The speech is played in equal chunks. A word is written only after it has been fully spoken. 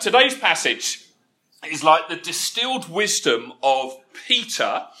Today's passage is like the distilled wisdom of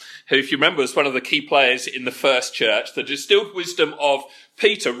Peter, who, if you remember, was one of the key players in the first church, the distilled wisdom of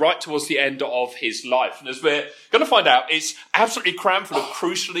Peter right towards the end of his life. And as we're going to find out, it's absolutely crammed full of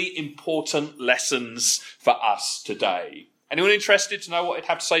crucially important lessons for us today. Anyone interested to know what it'd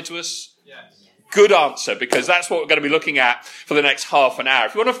have to say to us? Yes. Good answer, because that's what we're going to be looking at for the next half an hour.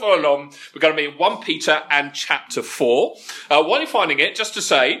 If you want to follow along, we're going to be in 1 Peter and chapter 4. While you're finding it, just to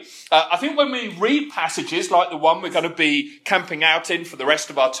say, I think when we read passages like the one we're going to be camping out in for the rest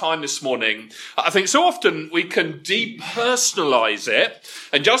of our time this morning, I think so often we can depersonalize it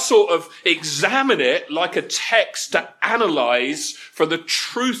and just sort of examine it like a text to analyze for the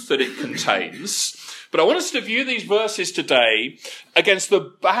truth that it contains. But I want us to view these verses today against the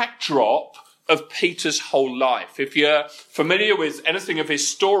backdrop of Peter's whole life. If you're familiar with anything of his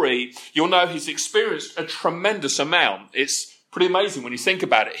story, you'll know he's experienced a tremendous amount. It's pretty amazing when you think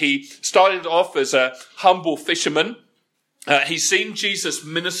about it. He started off as a humble fisherman. He's seen Jesus'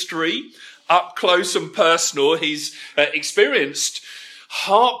 ministry up close and personal. He's experienced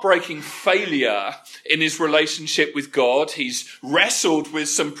heartbreaking failure in his relationship with God. He's wrestled with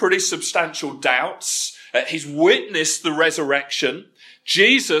some pretty substantial doubts. He's witnessed the resurrection.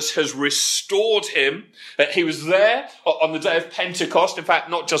 Jesus has restored him. He was there on the day of Pentecost. In fact,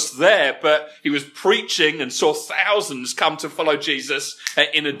 not just there, but he was preaching and saw thousands come to follow Jesus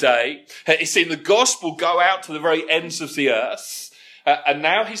in a day. He's seen the gospel go out to the very ends of the earth. And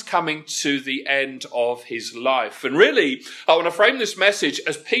now he's coming to the end of his life. And really, I want to frame this message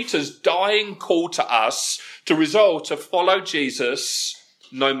as Peter's dying call to us to resolve to follow Jesus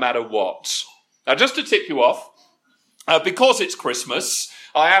no matter what. Now, just to tip you off, because it's Christmas,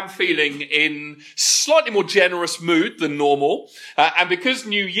 I am feeling in slightly more generous mood than normal. And because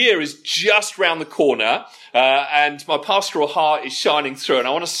New Year is just round the corner, and my pastoral heart is shining through, and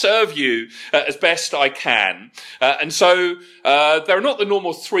I want to serve you as best I can. And so there are not the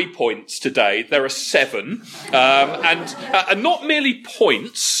normal 3 points today. There are 7. And not merely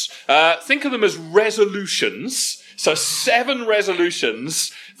points. Think of them as resolutions. So 7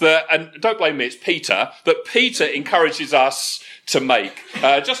 resolutions that, and don't blame me, it's Peter, that Peter encourages us to make.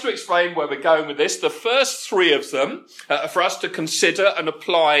 Just to explain where we're going with this, the first 3 of them are for us to consider and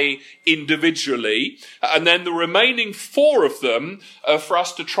apply individually, and then the remaining 4 of them are for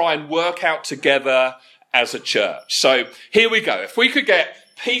us to try and work out together as a church. So here we go. If we could get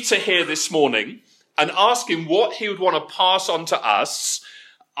Peter here this morning and ask him what he would want to pass on to us,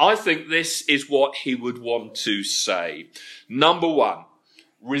 I think this is what he would want to say. Number 1,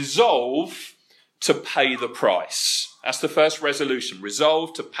 resolve to pay the price. That's the first resolution.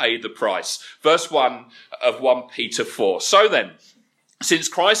 Resolve to pay the price. Verse 1 of 1 Peter 4. So then, since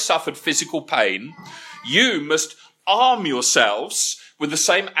Christ suffered physical pain, you must arm yourselves with the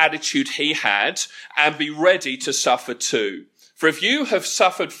same attitude he had and be ready to suffer too. For if you have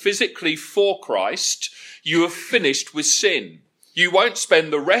suffered physically for Christ, you have finished with sin. You won't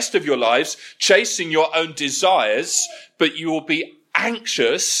spend the rest of your lives chasing your own desires, but you will be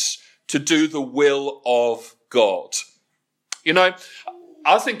anxious to do the will of God. You know,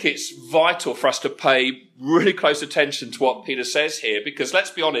 I think it's vital for us to pay really close attention to what Peter says here, because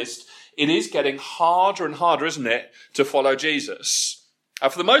let's be honest, it is getting harder and harder, isn't it, to follow Jesus.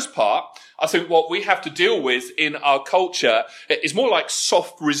 For the most part, I think what we have to deal with in our culture is more like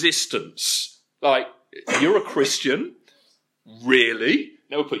soft resistance. Like, you're a Christian? Really?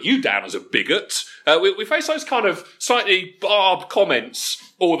 Now we'll put you down as a bigot. We face those kind of slightly barbed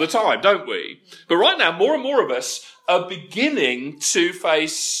comments all the time, don't we? But right now, more and more of us are beginning to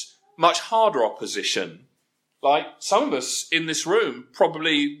face much harder opposition. Like, some of us in this room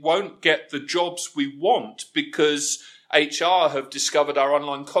probably won't get the jobs we want because HR have discovered our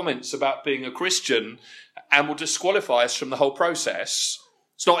online comments about being a Christian and will disqualify us from the whole process.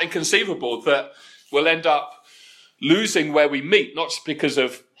 It's not inconceivable that we'll end up losing where we meet, not just because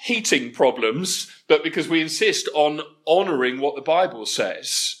of heating problems, but because we insist on honouring what the Bible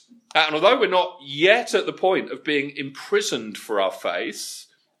says. And although we're not yet at the point of being imprisoned for our faith,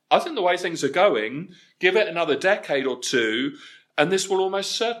 I think the way things are going, give it another decade or 2, and this will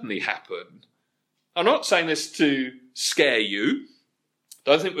almost certainly happen. I'm not saying this to scare you.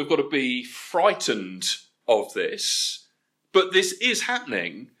 I don't think we've got to be frightened of this, but this is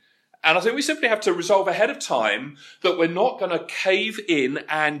happening. And I think we simply have to resolve ahead of time that we're not going to cave in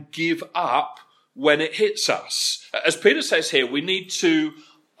and give up when it hits us. As Peter says here, we need to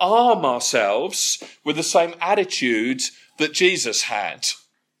arm ourselves with the same attitude that Jesus had.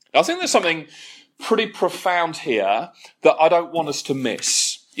 Now, I think there's something pretty profound here that I don't want us to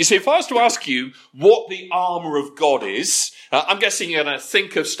miss. You see, if I was to ask you what the armour of God is, I'm guessing you're going to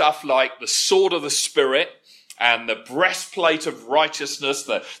think of stuff like the sword of the Spirit and the breastplate of righteousness,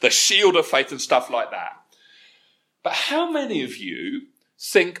 the shield of faith and stuff like that. But how many of you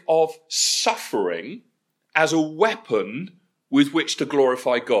think of suffering as a weapon with which to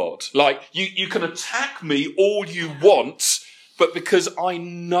glorify God? Like, you can attack me all you want, but because I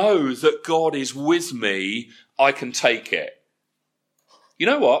know that God is with me, I can take it. You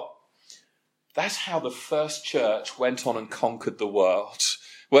know what? That's how the first church went on and conquered the world.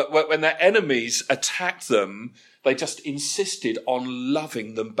 When their enemies attacked them, they just insisted on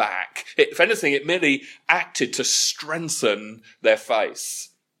loving them back. If anything, it merely acted to strengthen their faith.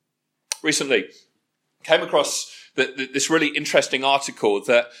 Recently, came across this really interesting article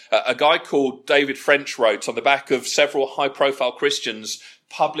that a guy called David French wrote on the back of several high-profile Christians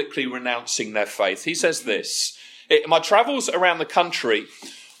publicly renouncing their faith. He says this: "In my travels around the country,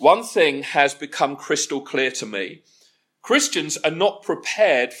 one thing has become crystal clear to me. Christians are not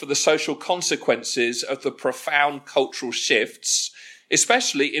prepared for the social consequences of the profound cultural shifts,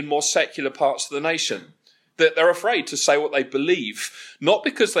 especially in more secular parts of the nation. That they're afraid to say what they believe, not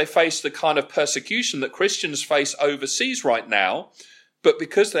because they face the kind of persecution that Christians face overseas right now, but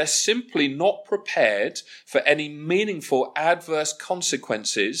because they're simply not prepared for any meaningful adverse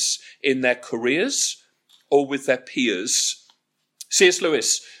consequences in their careers or with their peers." C.S.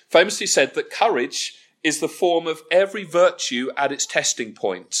 Lewis famously said that courage is the form of every virtue at its testing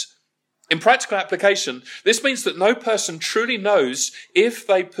point. In practical application, this means that no person truly knows if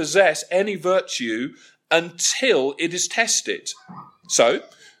they possess any virtue until it is tested. So,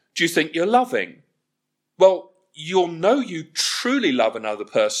 do you think you're loving? Well, you'll know you truly love another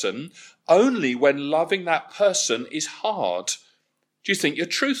person only when loving that person is hard. Do you think you're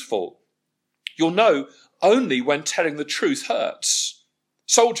truthful? You'll know only when telling the truth hurts.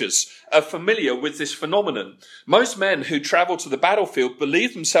 Soldiers are familiar with this phenomenon. Most men who travel to the battlefield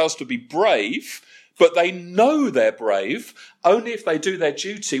believe themselves to be brave, but they know they're brave only if they do their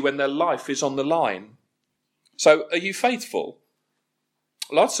duty when their life is on the line. So, are you faithful?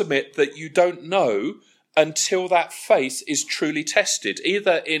 Well, I'd submit that you don't know until that faith is truly tested,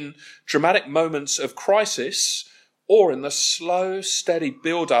 either in dramatic moments of crisis or in the slow, steady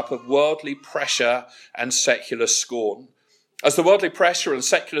build-up of worldly pressure and secular scorn. As the worldly pressure and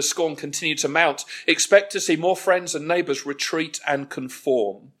secular scorn continue to mount, expect to see more friends and neighbours retreat and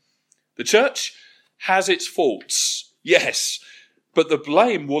conform. The church has its faults, yes, but the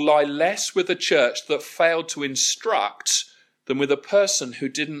blame will lie less with a church that failed to instruct than with a person who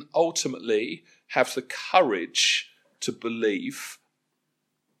didn't ultimately have the courage to believe.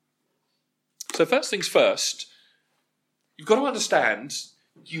 So first things first, you've got to understand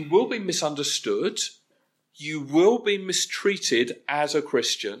you will be misunderstood, you will be mistreated as a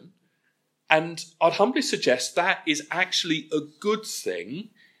Christian, and I'd humbly suggest that is actually a good thing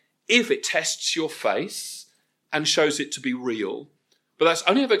if it tests your faith and shows it to be real. But that's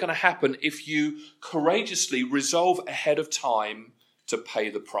only ever going to happen if you courageously resolve ahead of time to pay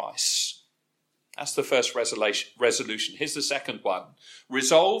the price. That's the first resolution. Here's the second one.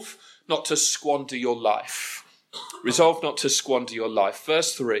 Resolve not to squander your life. Resolve not to squander your life.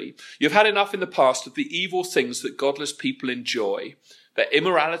 Verse 3, you've had enough in the past of the evil things that godless people enjoy, their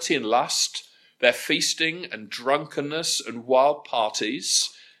immorality and lust, their feasting and drunkenness and wild parties,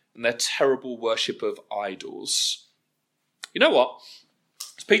 and their terrible worship of idols. You know what?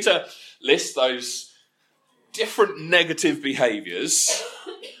 As Peter lists those different negative behaviours,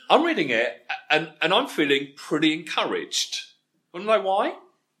 I'm reading it and I'm feeling pretty encouraged. Want to know why?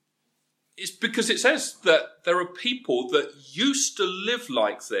 It's because it says that there are people that used to live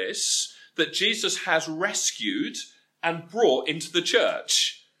like this that Jesus has rescued and brought into the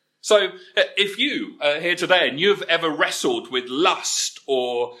church. So if you are here today and you've ever wrestled with lust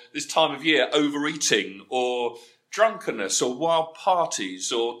or this time of year overeating or drunkenness or wild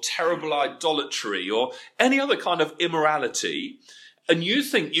parties or terrible idolatry or any other kind of immorality, and you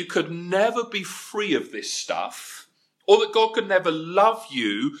think you could never be free of this stuff, or that God could never love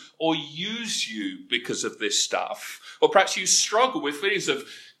you or use you because of this stuff, or perhaps you struggle with feelings of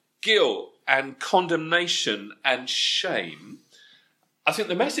guilt and condemnation and shame, I think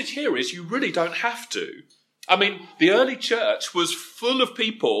the message here is you really don't have to. I mean, the early church was full of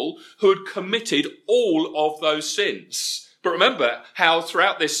people who had committed all of those sins. But remember how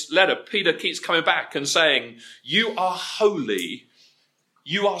throughout this letter, Peter keeps coming back and saying, you are holy,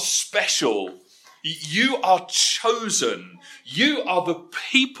 you are special, you are chosen. You are the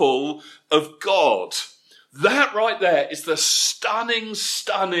people of God. That right there is the stunning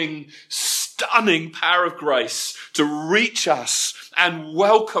stunning power of grace to reach us and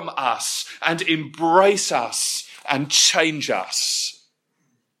welcome us and embrace us and change us.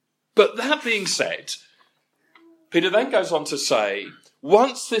 But that being said, Peter then goes on to say,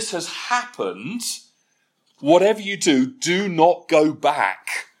 once this has happened, whatever you do, do not go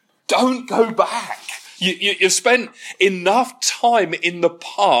back. Don't go back. You've spent enough time in the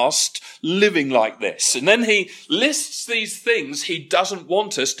past living like this. And then he lists these things he doesn't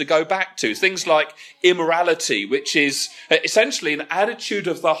want us to go back to. Things like immorality, which is essentially an attitude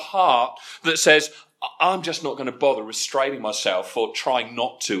of the heart that says, I'm just not going to bother restraining myself or trying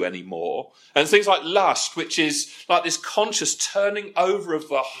not to anymore. And things like lust, which is like this conscious turning over of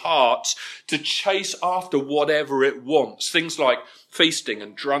the heart to chase after whatever it wants. Things like feasting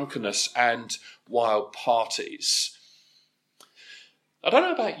and drunkenness and wild parties. I don't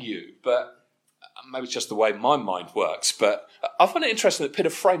know about you, but maybe it's just the way my mind works, but I find it interesting that Peter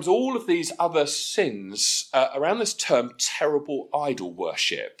frames all of these other sins around this term terrible idol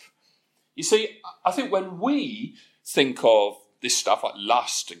worship. You see, I think when we think of this stuff like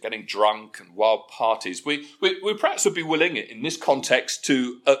lust and getting drunk and wild parties, we perhaps would be willing in this context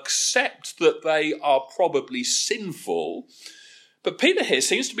to accept that they are probably sinful. But Peter here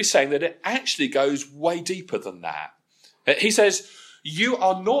seems to be saying that it actually goes way deeper than that. He says, you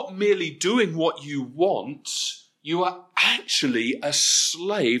are not merely doing what you want, you are actually a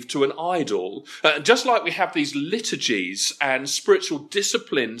slave to an idol. Just like we have these liturgies and spiritual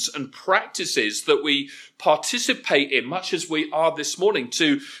disciplines and practices that we participate in, much as we are this morning,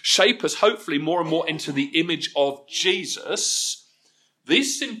 to shape us hopefully more and more into the image of Jesus,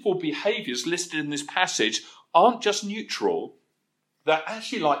 these sinful behaviours listed in this passage aren't just neutral. They're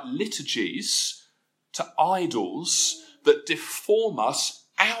actually like liturgies to idols that deform us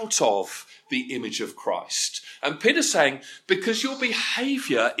out of the image of Christ. And Peter's saying, because your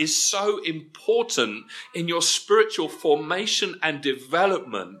behaviour is so important in your spiritual formation and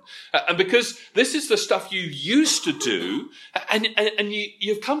development, and because this is the stuff you used to do, and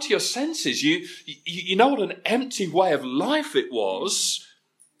you've come to your senses, you know what an empty way of life it was,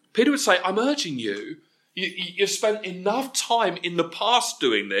 Peter would say, I'm urging you, you've spent enough time in the past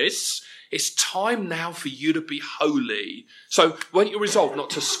doing this. It's time now for you to be holy. So won't you resolve not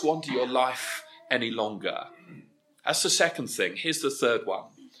to squander your life any longer? That's the second thing. Here's the third one.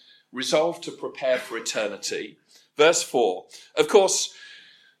 Resolve to prepare for eternity. Verse 4. Of course,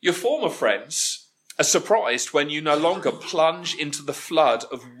 your former friends are surprised when you no longer plunge into the flood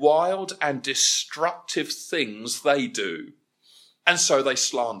of wild and destructive things they do. And so they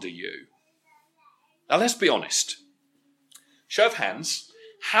slander you. Now let's be honest. Show of hands.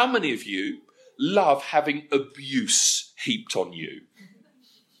 How many of you love having abuse heaped on you?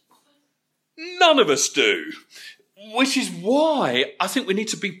 None of us do. Which is why I think we need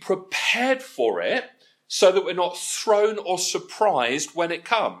to be prepared for it so that we're not thrown or surprised when it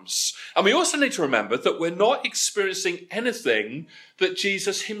comes. And we also need to remember that we're not experiencing anything that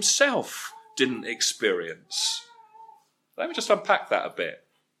Jesus himself didn't experience. Let me just unpack that a bit.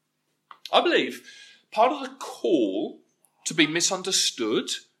 I believe part of the call to be misunderstood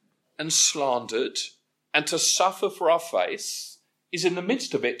and slandered and to suffer for our faith is in the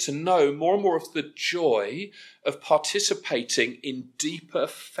midst of it to know more and more of the joy of participating in deeper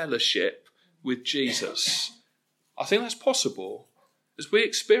fellowship with Jesus. I think that's possible as we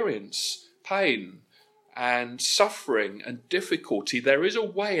experience pain and suffering and difficulty. There is a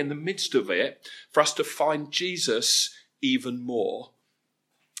way in the midst of it for us to find Jesus even more.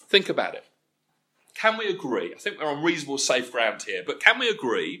 Think about it. Can we agree? I think we're on reasonable safe ground here, but can we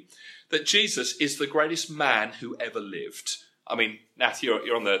agree that Jesus is the greatest man who ever lived? I mean, Nath,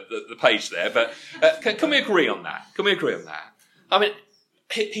 you're on the page there, but can we agree on that? Can we agree on that? I mean,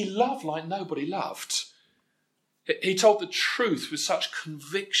 he loved like nobody loved. He told the truth with such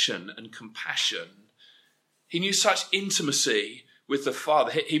conviction and compassion. He knew such intimacy with the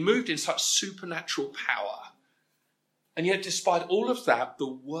Father. He moved in such supernatural power. And yet, despite all of that, the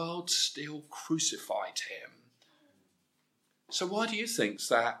world still crucified him. So why do you think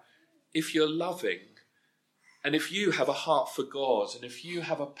that if you're loving, and if you have a heart for God, and if you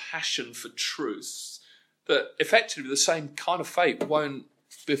have a passion for truth, that effectively the same kind of fate won't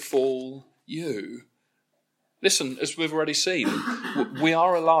befall you? Listen, as we've already seen, we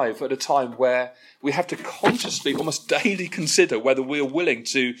are alive at a time where we have to consciously, almost daily consider whether we are willing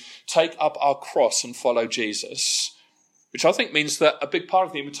to take up our cross and follow Jesus. Which I think means that a big part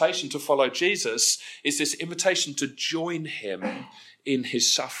of the invitation to follow Jesus is this invitation to join him in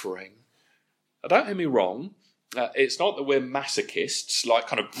his suffering. Now, don't hear me wrong. It's not that we're masochists, like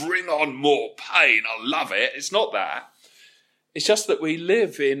kind of bring on more pain, I love it. It's not that. It's just that we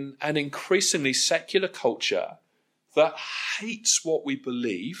live in an increasingly secular culture that hates what we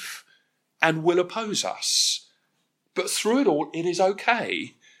believe and will oppose us. But through it all, it is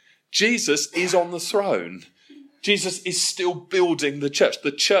okay. Jesus is on the throne. Jesus is still building the church.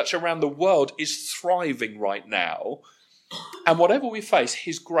 The church around the world is thriving right now. And whatever we face,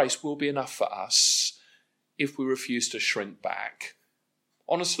 his grace will be enough for us if we refuse to shrink back.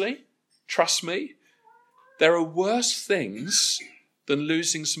 Honestly, trust me, there are worse things than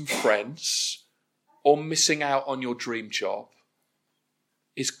losing some friends or missing out on your dream job.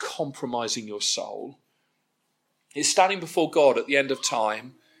 Is compromising your soul. It's standing before God at the end of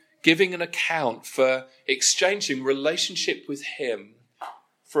time, giving an account for exchanging relationship with him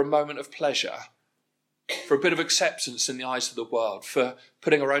for a moment of pleasure, for a bit of acceptance in the eyes of the world, for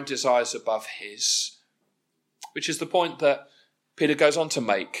putting our own desires above his. Which is the point that Peter goes on to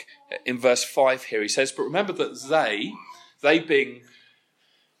make in verse 5 here. He says, but remember that they being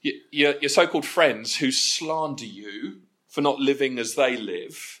your so-called friends who slander you for not living as they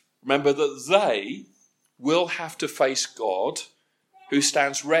live, remember that they will have to face God, who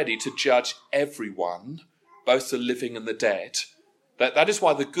stands ready to judge everyone, both the living and the dead. That is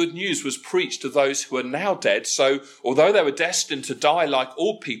why the good news was preached to those who are now dead. So although they were destined to die like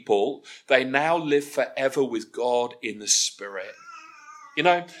all people, they now live forever with God in the Spirit. You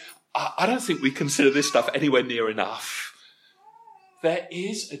know, I don't think we consider this stuff anywhere near enough. There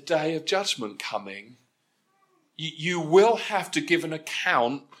is a day of judgment coming. You will have to give an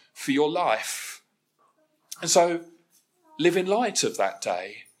account for your life. And so live in light of that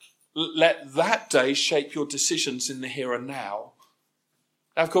day. Let that day shape your decisions in the here and now.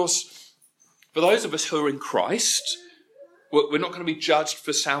 Now, of course, for those of us who are in Christ, we're not going to be judged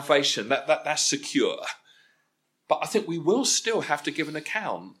for salvation. That's secure. But I think we will still have to give an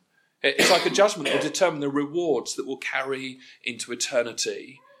account. It's like a judgment that will determine the rewards that will carry into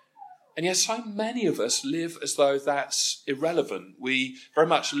eternity. And yet so many of us live as though that's irrelevant. We very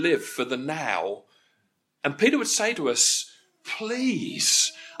much live for the now. And Peter would say to us,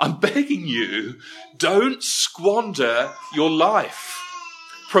 please, I'm begging you, don't squander your life.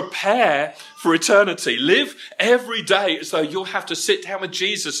 Prepare for eternity. Live every day as though you'll have to sit down with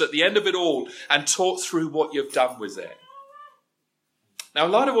Jesus at the end of it all and talk through what you've done with it. Now,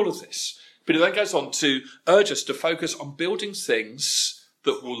 in light of all of this, Peter then goes on to urge us to focus on building things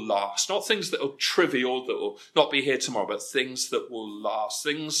that will last. Not things that are trivial, that will not be here tomorrow, but things that will last,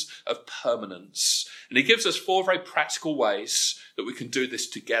 things of permanence. And he gives us 4 very practical ways that we can do this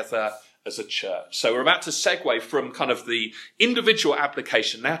together as a church. So we're about to segue from kind of the individual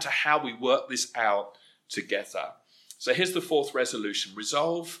application now to how we work this out together. So here's the 4th resolution: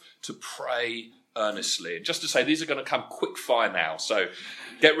 resolve to pray earnestly. And just to say, these are going to come quick fire now. So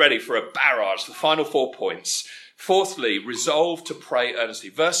get ready for a barrage, the final 4 points. Fourthly, resolve to pray earnestly.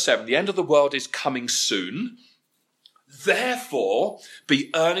 Verse 7, the end of the world is coming soon. Therefore,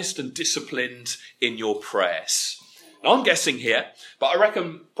 be earnest and disciplined in your prayers. Now, I'm guessing here, but I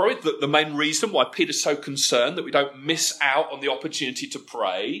reckon probably the main reason why Peter's so concerned that we don't miss out on the opportunity to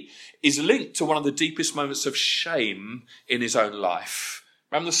pray is linked to one of the deepest moments of shame in his own life.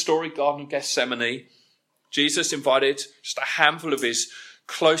 Remember the story, Garden of Gethsemane? Jesus invited just a handful of his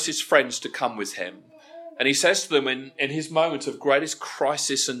closest friends to come with him. And he says to them in his moment of greatest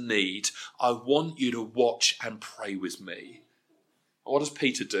crisis and need, I want you to watch and pray with me. And what does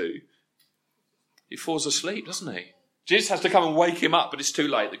Peter do? He falls asleep, doesn't he? Jesus has to come and wake him up, but it's too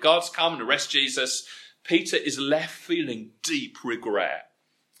late. The guards come and arrest Jesus. Peter is left feeling deep regret,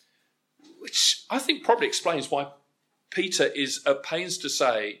 which I think probably explains why Peter is at pains to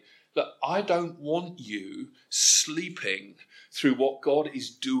say that I don't want you sleeping through what God is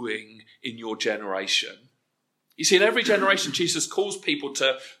doing in your generation. You see, in every generation, Jesus calls people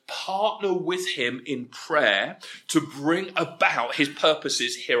to partner with him in prayer to bring about his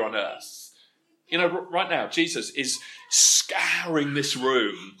purposes here on earth. You know, right now, Jesus is scouring this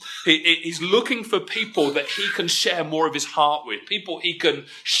room. He's looking for people that he can share more of his heart with, people he can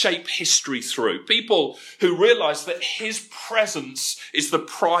shape history through, people who realize that his presence is the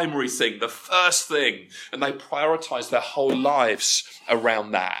primary thing, the first thing, and they prioritize their whole lives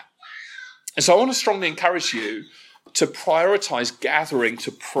around that. And so I want to strongly encourage you to prioritize gathering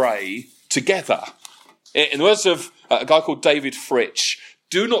to pray together. In the words of a guy called David Fritsch,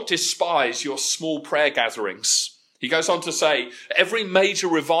 do not despise your small prayer gatherings. He goes on to say, every major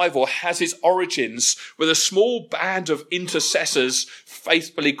revival has its origins with a small band of intercessors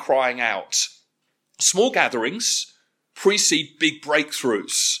faithfully crying out. Small gatherings precede big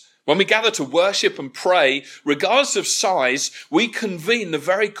breakthroughs. When we gather to worship and pray, regardless of size, we convene the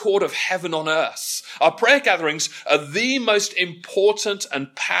very chord of heaven on earth. Our prayer gatherings are the most important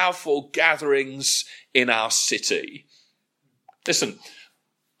and powerful gatherings in our city. Listen,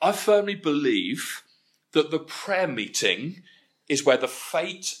 I firmly believe that the prayer meeting is where the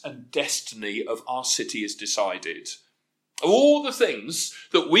fate and destiny of our city is decided. Of all the things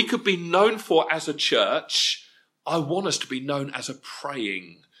that we could be known for as a church, I want us to be known as a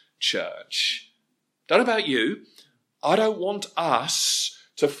praying church. Don't know about you, I don't want us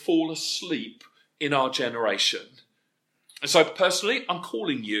to fall asleep in our generation. And so personally, I'm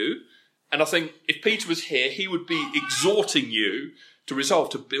calling you, and I think if Peter was here, he would be exhorting you to resolve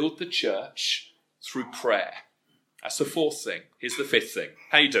to build the church through prayer. That's the fourth thing. Here's the fifth thing.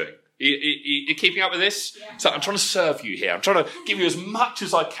 How are you doing? You keeping up with this? Yeah. So I'm trying to serve you here. I'm trying to give you as much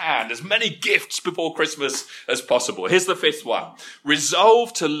as I can, as many gifts before Christmas as possible. Here's the fifth one.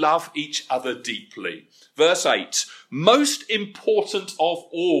 Resolve to love each other deeply. Verse 8, most important of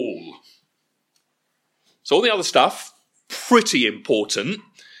all. So all the other stuff, pretty important.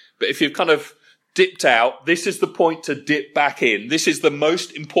 But if you've kind of dipped out, this is the point to dip back in. This is the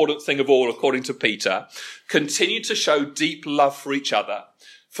most important thing of all, according to Peter. Continue to show deep love for each other,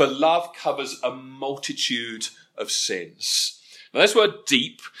 for love covers a multitude of sins. Now, this word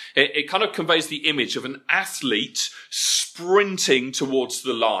deep, it kind of conveys the image of an athlete sprinting towards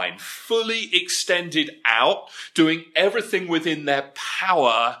the line, fully extended out, doing everything within their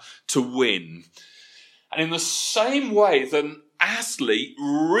power to win. And in the same way that an athlete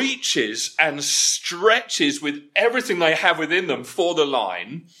reaches and stretches with everything they have within them for the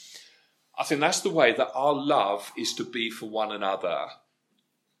line, I think that's the way that our love is to be for one another.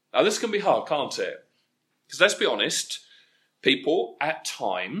 Now, this can be hard, can't it? Because let's be honest, people at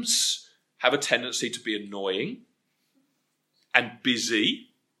times have a tendency to be annoying and busy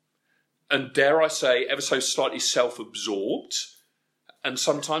and, dare I say, ever so slightly self-absorbed and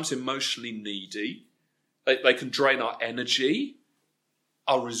sometimes emotionally needy. They can drain our energy,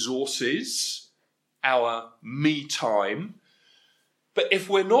 our resources, our me time. But if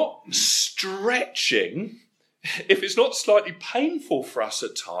we're not stretching, if it's not slightly painful for us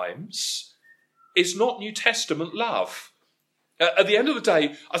at times, it's not New Testament love. At the end of the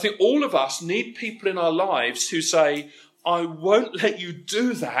day, I think all of us need people in our lives who say, I won't let you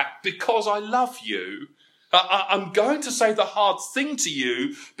do that because I love you. I'm going to say the hard thing to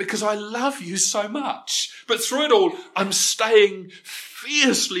you because I love you so much. But through it all, I'm staying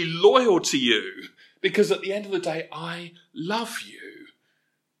fiercely loyal to you because at the end of the day, I love you.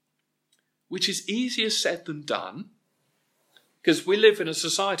 Which is easier said than done, because we live in a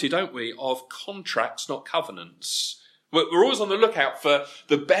society, don't we, of contracts, not covenants. We're always on the lookout for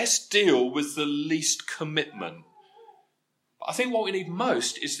the best deal with the least commitment. But I think what we need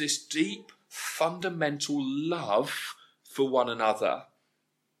most is this deep, fundamental love for one another.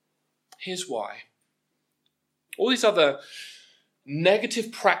 Here's why. All these other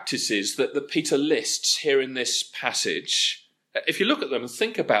negative practices that Peter lists here in this passage, if you look at them and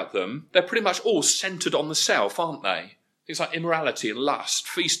think about them, they're pretty much all centred on the self, aren't they? Things like immorality and lust,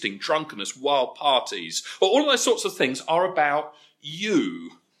 feasting, drunkenness, wild parties. All of those sorts of things are about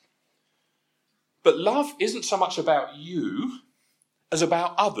you. But love isn't so much about you as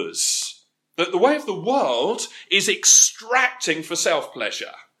about others. The way of the world is extracting for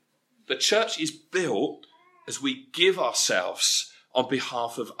self-pleasure. The church is built as we give ourselves on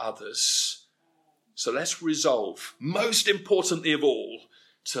behalf of others. So let's resolve, most importantly of all,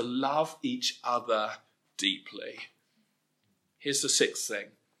 to love each other deeply. Here's the sixth thing.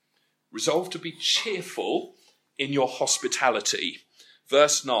 Resolve to be cheerful in your hospitality.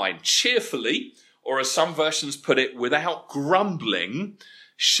 Verse 9, cheerfully, or as some versions put it, without grumbling,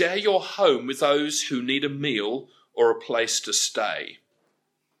 share your home with those who need a meal or a place to stay.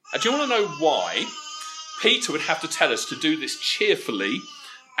 And do you want to know why Peter would have to tell us to do this cheerfully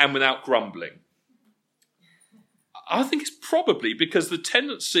and without grumbling? I think it's probably because the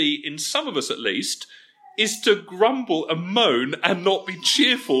tendency, in some of us at least, is to grumble and moan and not be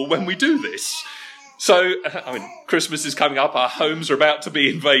cheerful when we do this. So, Christmas is coming up, our homes are about to be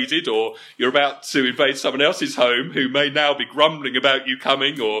invaded, or you're about to invade someone else's home who may now be grumbling about you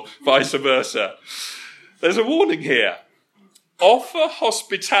coming, or vice versa. There's a warning here. Offer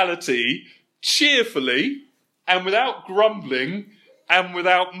hospitality cheerfully and without grumbling and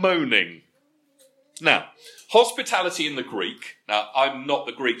without moaning. Now, hospitality in the Greek. Now, I'm not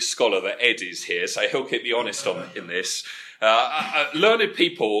the Greek scholar that Ed is here, so he'll keep me honest in this. Learned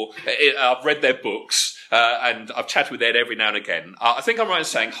people, I've read their books, and I've chatted with Ed every now and again. I think I'm right in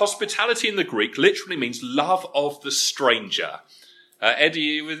saying hospitality in the Greek literally means love of the stranger. Ed, are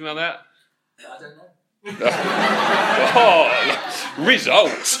you with me on that? I don't know.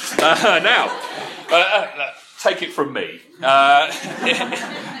 Results. Now, take it from me.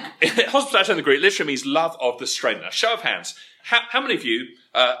 Hospitality in the Greek literally means love of the stranger. Show of hands. How many of you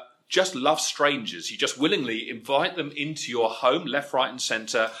just love strangers? You just willingly invite them into your home, left, right and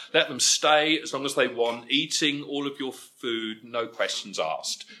centre, let them stay as long as they want, eating all of your food, no questions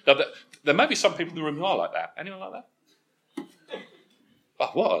asked. Now, there may be some people in the room who are like that. Anyone like that? Oh,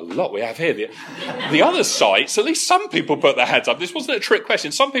 what a lot we have here. The other sites, at least some people put their hands up. This wasn't a trick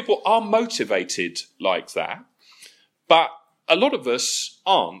question. Some people are motivated like that, but a lot of us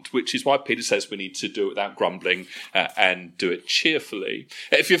aren't, which is why Peter says we need to do it without grumbling and do it cheerfully.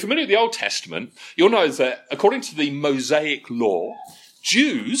 If you're familiar with the Old Testament, you'll know that according to the Mosaic law,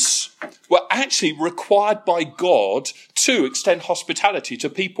 Jews were actually required by God to extend hospitality to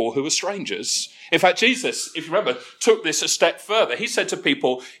people who were strangers. In fact, Jesus, if you remember, took this a step further. He said to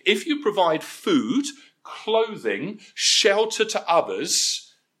people, if you provide food, clothing, shelter to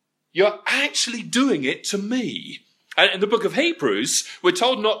others, you're actually doing it to me. And in the book of Hebrews, we're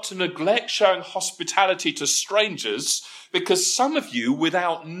told not to neglect showing hospitality to strangers because some of you,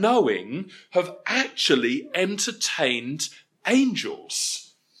 without knowing, have actually entertained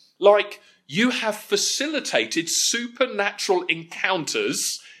angels. Like you have facilitated supernatural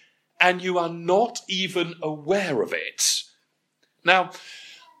encounters and you are not even aware of it. Now,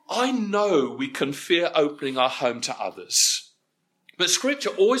 I know we can fear opening our home to others, but Scripture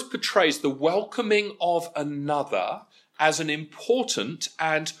always portrays the welcoming of another as an important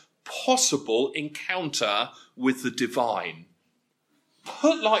and possible encounter with the divine.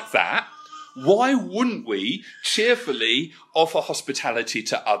 Put like that, why wouldn't we cheerfully offer hospitality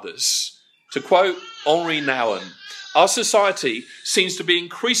to others? To quote Henri Nouwen, our society seems to be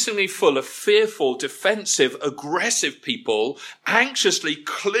increasingly full of fearful, defensive, aggressive people, anxiously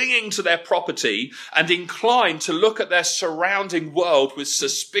clinging to their property and inclined to look at their surrounding world with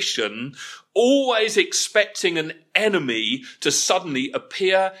suspicion, always expecting an enemy to suddenly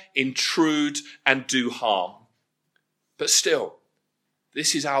appear, intrude, and do harm. But still,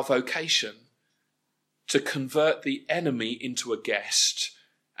 this is our vocation, to convert the enemy into a guest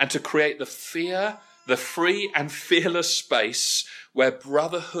and to create the free and fearless space where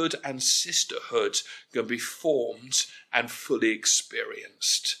brotherhood and sisterhood can be formed and fully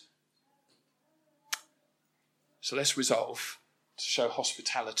experienced. So let's resolve to show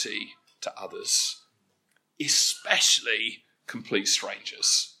hospitality to others, especially complete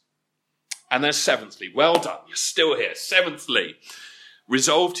strangers. And then seventhly, well done, you're still here. Seventhly,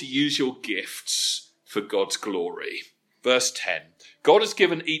 resolve to use your gifts for God's glory. Verse 10, God has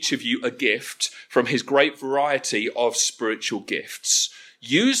given each of you a gift from his great variety of spiritual gifts.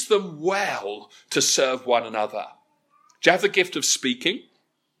 Use them well to serve one another. Do you have the gift of speaking?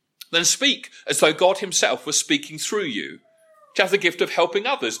 Then speak as though God himself was speaking through you. Do you have the gift of helping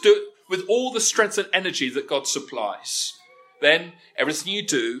others? Do it with all the strength and energy that God supplies. Then everything you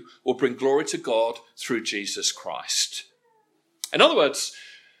do will bring glory to God through Jesus Christ. In other words,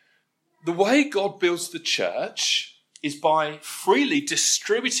 the way God builds the church is by freely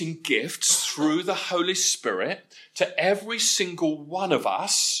distributing gifts through the Holy Spirit to every single one of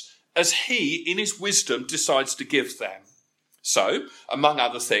us as he, in his wisdom, decides to give them. So, among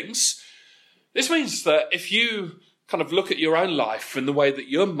other things, this means that if you kind of look at your own life and the way that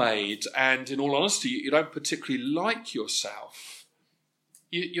you're made, and in all honesty, you don't particularly like yourself,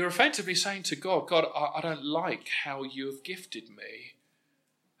 you're effectively saying to God, God, I don't like how you have gifted me.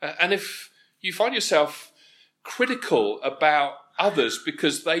 And if you find yourself critical about others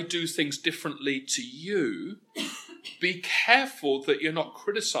because they do things differently to you, be careful that you're not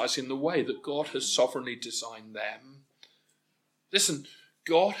criticizing the way that God has sovereignly designed them. Listen,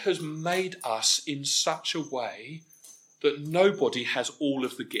 God has made us in such a way that nobody has all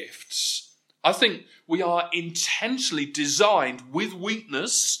of the gifts. I think we are intentionally designed with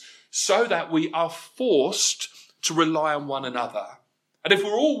weakness so that we are forced to rely on one another. And if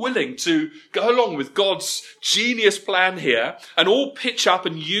we're all willing to go along with God's genius plan here and all pitch up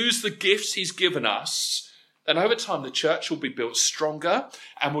and use the gifts he's given us, then over time the church will be built stronger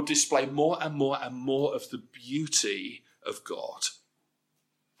and will display more and more and more of the beauty of God.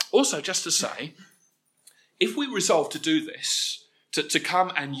 Also, just to say, if we resolve to do this, to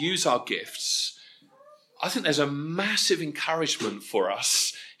come and use our gifts, I think there's a massive encouragement for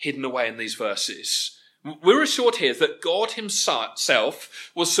us hidden away in these verses. We're assured here that God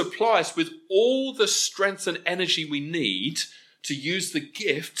himself will supply us with all the strength and energy we need to use the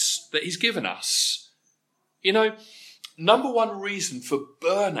gifts that he's given us. You know, number one reason for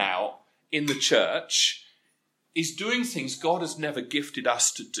burnout in the church is doing things God has never gifted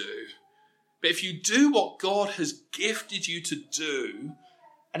us to do. But if you do what God has gifted you to do,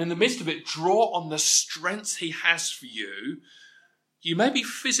 and in the midst of it, draw on the strength he has for you, you may be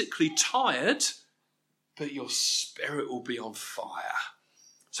physically tired, but your spirit will be on fire.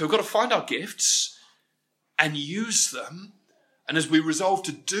 So we've got to find our gifts and use them. And as we resolve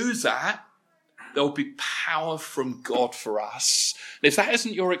to do that, there'll be power from God for us. And if that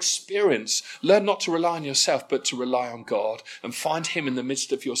isn't your experience, learn not to rely on yourself, but to rely on God and find him in the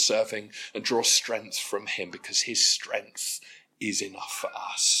midst of your serving and draw strength from him, because his strength is enough for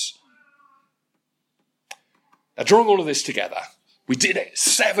us. Now, drawing all of this together, we did it.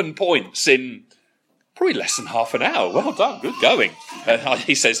 7 points in probably less than half an hour. Well done, good going,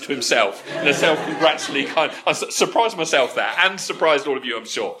 he says to himself in a self-congratulatory kind. I surprised myself there and surprised all of you, I'm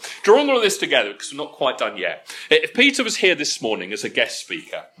sure. Drawing all of this together, because we're not quite done yet. If Peter was here this morning as a guest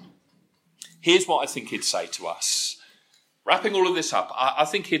speaker, here's what I think he'd say to us. Wrapping all of this up, I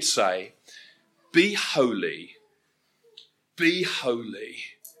think he'd say, be holy. Be holy.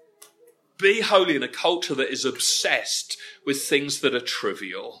 Be holy in a culture that is obsessed with things that are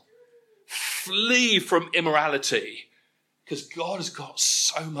trivial. Flee from immorality, because God has got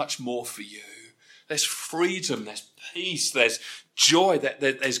so much more for you. There's freedom, there's peace, there's joy,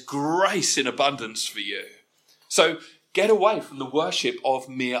 there's grace in abundance for you. So get away from the worship of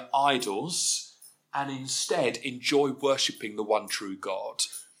mere idols and instead enjoy worshipping the one true God.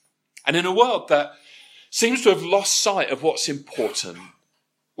 And in a world that seems to have lost sight of what's important,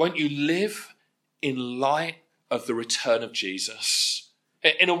 won't you live in light of the return of Jesus?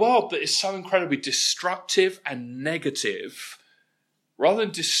 In a world that is so incredibly destructive and negative, rather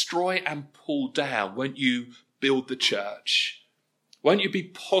than destroy and pull down, won't you build the church? Won't you be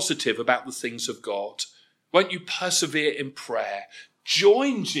positive about the things of God? Won't you persevere in prayer?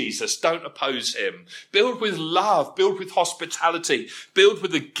 Join Jesus, don't oppose him. Build with love, build with hospitality, build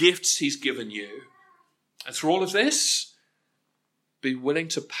with the gifts he's given you. And through all of this, be willing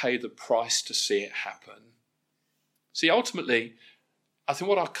to pay the price to see it happen. See, ultimately, I think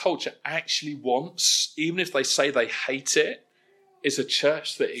what our culture actually wants, even if they say they hate it, is a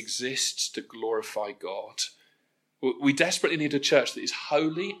church that exists to glorify God. We desperately need a church that is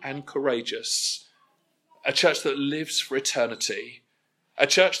holy and courageous, a church that lives for eternity, a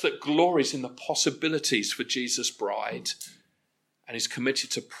church that glories in the possibilities for Jesus' bride and is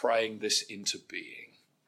committed to praying this into being.